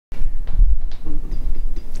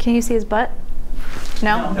Can you see his butt?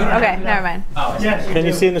 No? Okay, never mind. Oh, yes, Can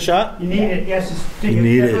you see in the shot? You need it, yes. You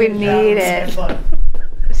need it. We need it.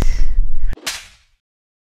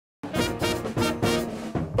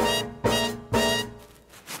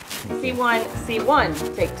 C1,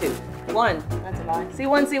 C1, take 2. 1. That's a lie.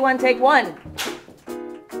 C1, C1, take 1.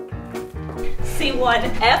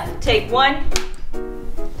 C1F, take 1.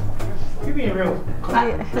 Give me a real.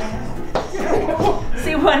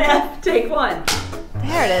 C1F, take 1.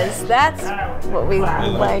 There it is. That's what we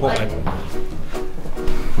like. My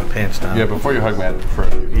pants down. Yeah, before you hug me, I'd prefer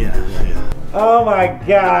you. Yeah. Oh my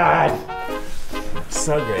God.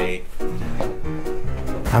 So great.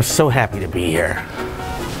 I'm so happy to be here.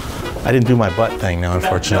 I didn't do my butt thing, though,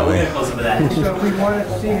 unfortunately. No, we're gonna close with that. So we wanted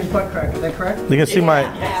to see his butt crack, is that correct? You can see my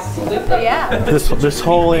Absolutely. Yeah. this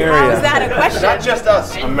whole area. How is that a question? Not just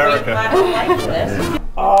us, America.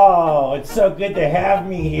 Oh, it's so good to have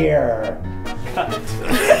me here.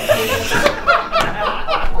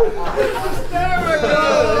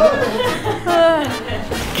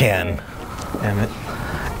 Ken.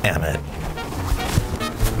 Emmett.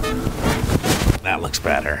 That looks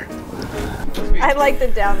better. I like the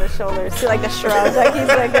down the shoulders, see, like the shrug, like he's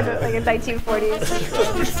like a 1940s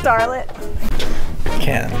starlet.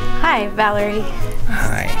 Ken. Hi, Valerie.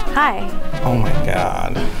 Hi. Hi. Oh my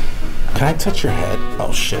God. Can I touch your head?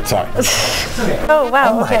 Oh shit, sorry. Oh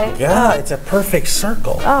wow. Oh Okay. my God, it's a perfect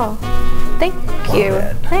circle. Oh, thank you.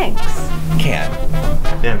 bad. Thanks. Ken.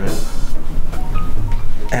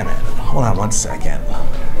 Emmett, hold on 1 second.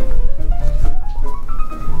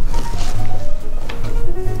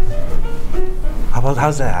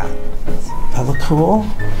 How's that? That look cool?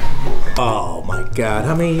 Oh my God,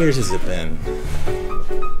 how many years has it been?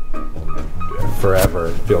 Forever,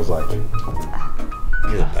 it feels like.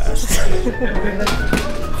 You're the best.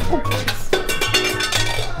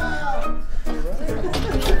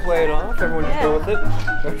 Play it off, everyone just go with it.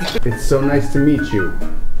 It's so nice to meet you.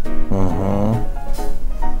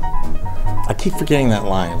 I keep forgetting that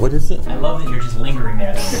line. What is it? I love that you're just lingering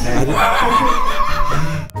there.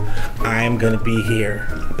 I'm gonna be here,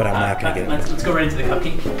 but I'm not gonna get it. Let's go right into the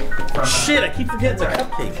cupcake. From, Shit, I keep forgetting the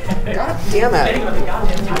cupcake. God damn it. With the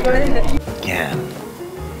goddamn time. Ken.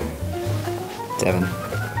 Devin.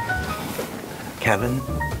 Kevin.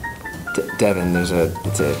 Devin, it's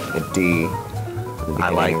a D. I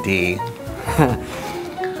like D.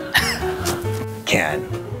 Ken.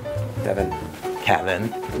 Devin.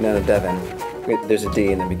 Kevin. No, Devin. Wait, there's a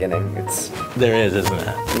D in the beginning. It's There is, isn't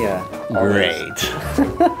it? yeah. Great.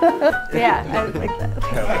 Yeah, I like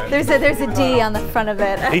that. There's a D on the front of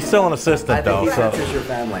it. He's still an assistant though, so. This is your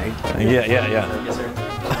family. Yeah. Yes, sir.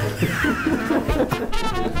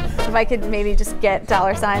 If I could maybe just get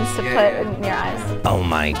dollar signs to put in your eyes. Oh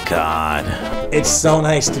my God. It's so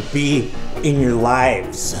nice to be in your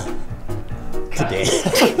lives today.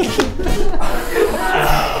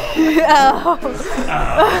 Oh.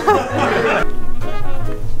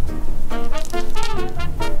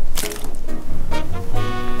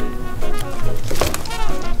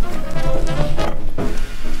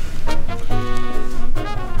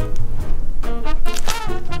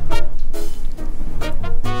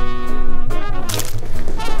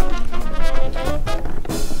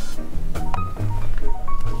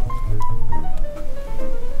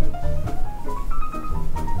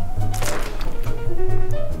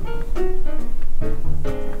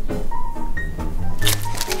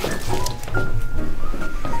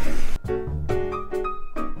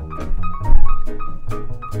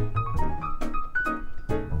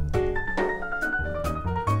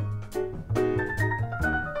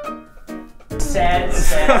 Sad.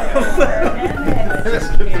 Just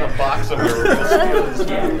give me a box of I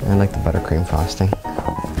like the buttercream frosting.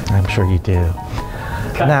 I'm sure you do.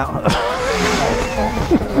 Now,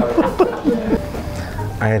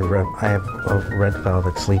 I have a red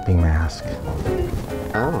velvet sleeping mask.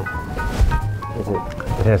 Oh.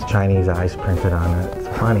 It has Chinese eyes printed on it. It's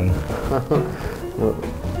funny.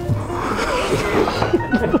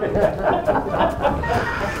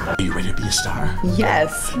 Are you ready to be a star?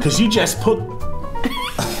 Yes. Because you just put...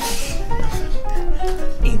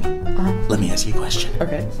 Amy, let me ask you a question.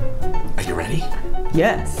 Okay. Are you ready?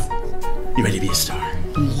 Yes. You ready to be a star?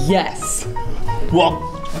 Yes. Well...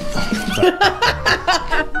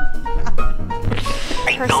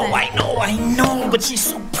 I know, but she's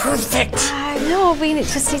so perfect. I know, we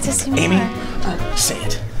just need to see more. Amy, say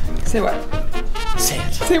it. Say what? Say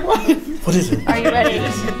it. Say what? What is it? Are you ready?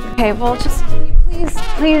 Okay, well, just can you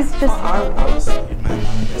please just...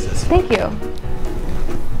 Thank you.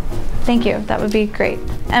 Thank you, that would be great.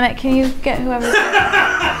 Emmett, can you get whoever's...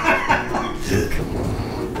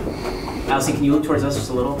 Alison, can you look towards us just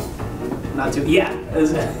a little? Not too. Yeah.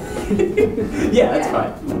 Yeah, that's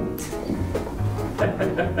fine.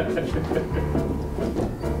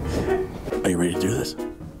 Are you ready to do this?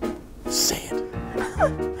 Say it.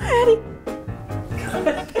 Ready?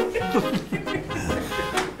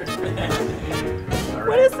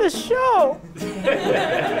 What is this show?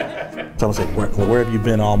 Someone say, where have you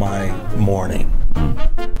been all my morning?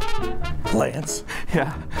 Lance?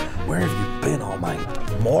 Yeah. Where have you been all my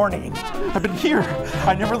morning? I've been here.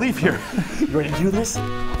 I never leave here. You ready to do this?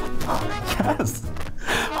 Yes.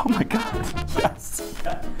 Oh my God. Yes.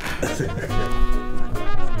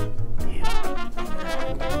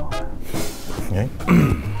 Okay.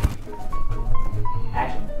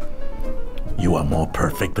 Action. You are more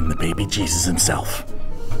perfect than the baby Jesus himself.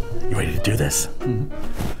 You ready to do this? Mm-hmm.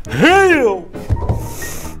 Hail!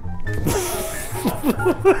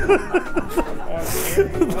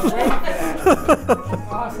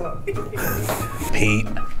 Awesome. Pete,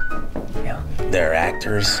 they're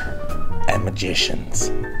actors and magicians.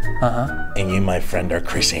 And you, my friend, are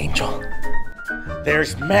Chris Angel.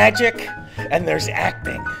 There's magic and there's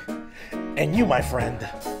acting. And you, my friend,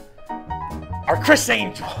 are Chris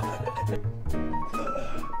Angel.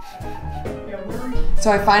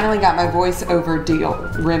 So I finally got my voiceover deal.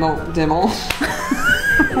 Dimmel.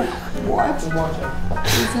 What?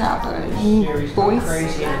 What's happening? Voice? What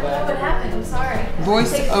happened? I'm sorry.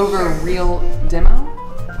 Voice over real demo?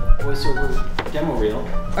 Voiceover demo reel.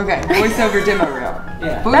 Okay, voiceover demo reel.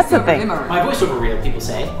 Yeah. Voice That's the over thing. Demo reel. My voiceover reel, people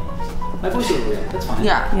say. My voiceover reel, that's fine.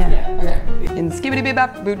 Yeah. Yeah. Okay. In skibbity bip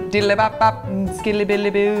bop boo diddly bop bop skilly billy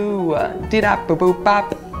boo did up boo boo bop.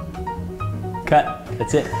 Cut.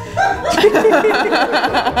 That's it.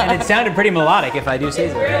 And it sounded pretty melodic, if I do say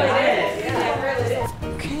so.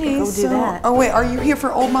 Okay, Go do that. Oh wait, are you here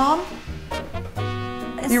for Old Mom?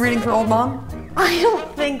 You reading for Old Mom? I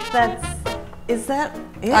don't think that's. Is that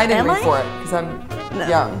it? I didn't Am read for it because I'm No.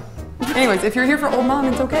 young. Anyways, if you're here for Old Mom,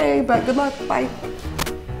 it's okay, but good luck. Bye.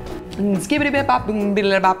 Skibbity bip bop boom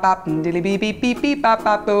biddly bop bop dilly beep beep beep beep bop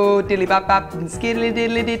bop boo dilly bop bop skiddly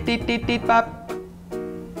diddly dit dit dit dit bop.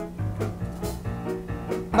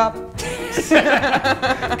 Bop.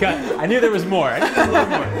 Cut. I knew there was more. I knew there was a little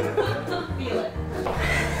more.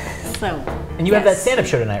 So. And you have that stand-up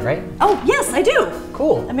show tonight, right? Oh yes, I do.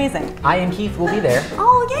 Cool. Amazing. I and Keith will be there.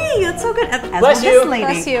 Oh yay, that's so good. As Bless will you. this lady.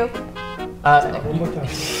 Bless you. One more time.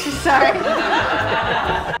 Sorry.